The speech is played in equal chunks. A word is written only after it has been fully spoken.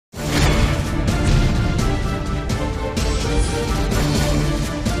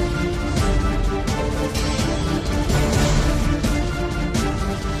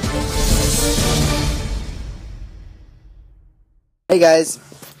Hey guys,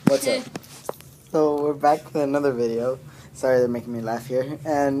 what's up? So we're back with another video. Sorry they're making me laugh here.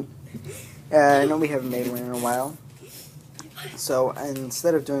 And I know we haven't made one in a while. So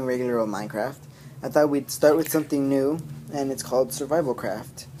instead of doing regular old Minecraft, I thought we'd start with something new, and it's called Survival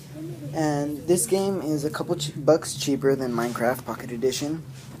Craft. And this game is a couple bucks cheaper than Minecraft Pocket Edition,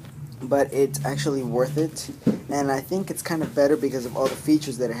 but it's actually worth it. And I think it's kind of better because of all the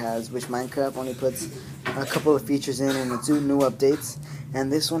features that it has, which Minecraft only puts a couple of features in its new updates.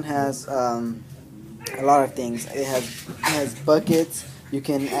 And this one has a lot of things. It has buckets. You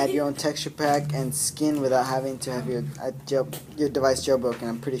can add your own texture pack and skin without having to have your device jailbroken.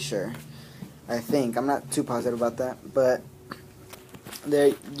 I'm pretty sure. I think I'm not too positive about that, but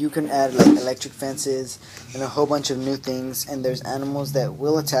there you can add like electric fences and a whole bunch of new things. And there's animals that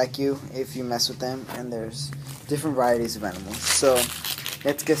will attack you if you mess with them. And there's different varieties of animals. So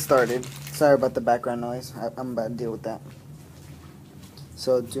let's get started. Sorry about the background noise. I'm about to deal with that.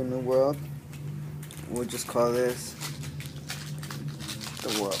 So do new world. We'll just call this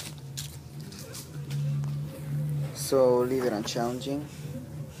the world. So leave it on challenging.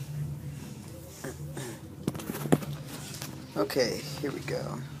 Okay, here we go.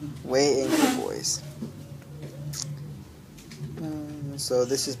 Way angry boys. So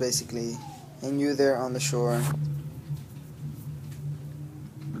this is basically, and you there on the shore.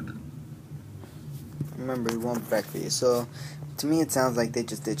 Remember, we won't back for you. So to me it sounds like they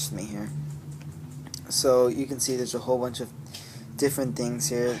just ditched me here. So you can see there's a whole bunch of different things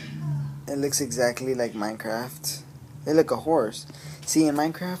here. It looks exactly like Minecraft. They look a horse. See, in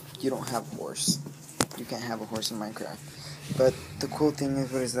Minecraft you don't have a horse. You can't have a horse in Minecraft. But the cool thing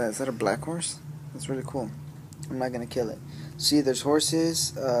is, what is that? Is that a black horse? That's really cool. I'm not gonna kill it. See, there's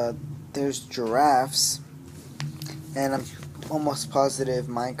horses, there's giraffes, and I'm almost positive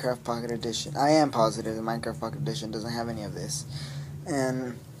Minecraft Pocket Edition. I am positive the Minecraft Pocket Edition doesn't have any of this.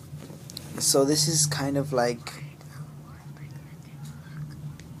 And so this is kind of like,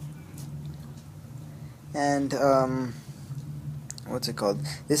 and what's it called?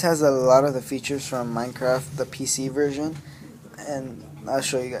 This has a lot of the features from Minecraft, the PC version, and I'll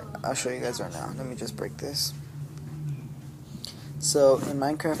show you guys right now. Let me just break this. So in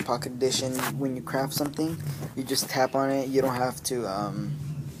Minecraft Pocket Edition, when you craft something, you just tap on it. You don't have to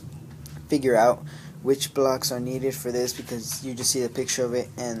figure out which blocks are needed for this, because you just see the picture of it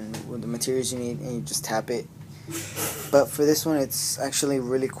and the materials you need, and you just tap it. But for this one, it's actually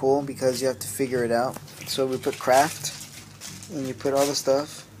really cool because you have to figure it out. So we put craft, and you put all the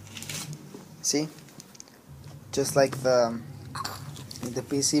stuff. See, just like the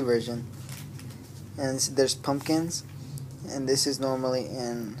PC version. And there's pumpkins, and this is normally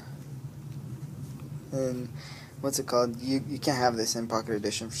in what's it called? You can't have this in Pocket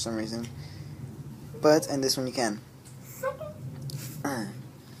Edition for some reason, but in this one you can.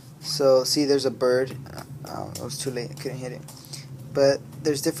 So see, there's a bird. Oh, it was too late. I couldn't hit it. But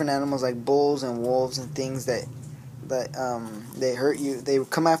there's different animals like bulls and wolves and things that they hurt you. They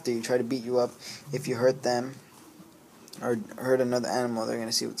come after you, try to beat you up. If you hurt them or hurt another animal, they're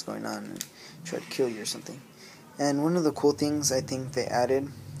gonna see what's going on and try to kill you or something. And one of the cool things I think they added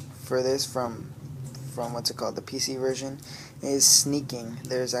for this from what's it called, the PC version, is sneaking.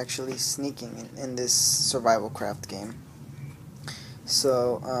 There's actually sneaking in this survival craft game.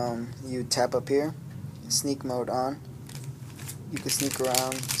 So you tap up here, sneak mode on. You can sneak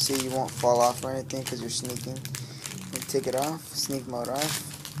around. See, you won't fall off or anything because you're sneaking. You take it off, sneak mode off.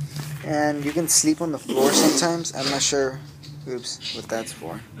 And you can sleep on the floor sometimes. I'm not sure, oops, what that's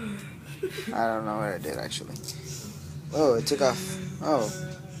for. I don't know what I did actually. Oh, it took off. Oh,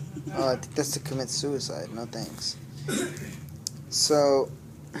 I think that's to commit suicide. No thanks. So,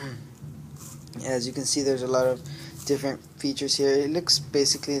 as you can see, there's a lot of different features here. It looks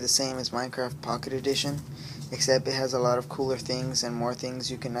basically the same as Minecraft Pocket Edition, except it has a lot of cooler things and more things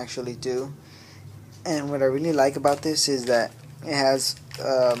you can actually do. And what I really like about this is that it has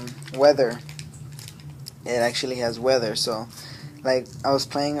weather. It actually has weather. So, like, I was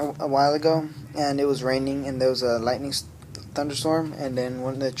playing a while ago, and it was raining, and there was a lightning thunderstorm, and then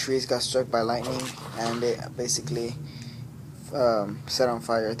one of the trees got struck by lightning, and it basically set on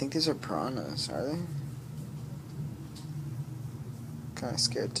fire. I think these are piranhas, are they? Kind of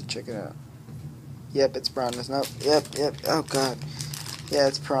scared to check it out. Yep, it's piranhas. Nope. Yep. Oh god. Yeah,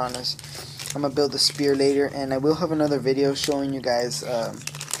 it's piranhas. I'm gonna build a spear later, and I will have another video showing you guys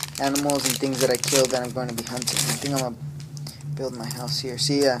animals and things that I killed that I'm going to be hunting. I think I'm gonna build my house here.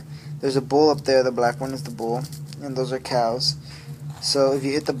 See, there's a bull up there. The black one is the bull, and those are cows. So if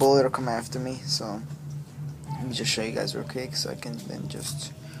you hit the bull, it'll come after me. So let me just show you guys real quick, so I can then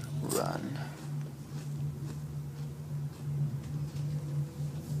just run.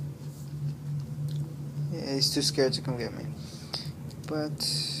 Yeah, he's too scared to come get me. But,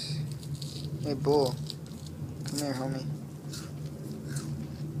 hey, bull. Come here, homie.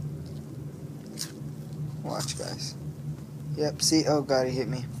 Watch, guys. Yep, see? Oh, God, he hit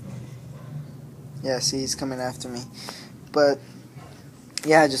me. Yeah, see, he's coming after me. But,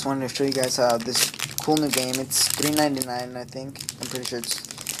 yeah, I just wanted to show you guys how this cool new game. It's $3.99, I think. I'm pretty sure it's...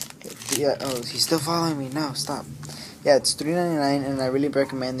 Yeah, oh, he's still following me. No, stop. Yeah, it's $3.99, and I really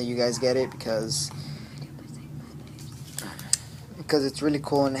recommend that you guys get it because it's really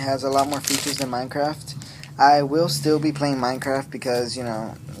cool and it has a lot more features than Minecraft. I will still be playing Minecraft because, you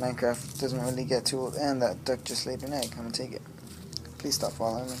know, Minecraft doesn't really get too old. And that duck just laid an egg. I'm gonna take it. Please stop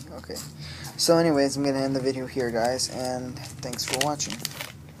following me. Okay. So anyways, I'm gonna end the video here, guys, and thanks for watching.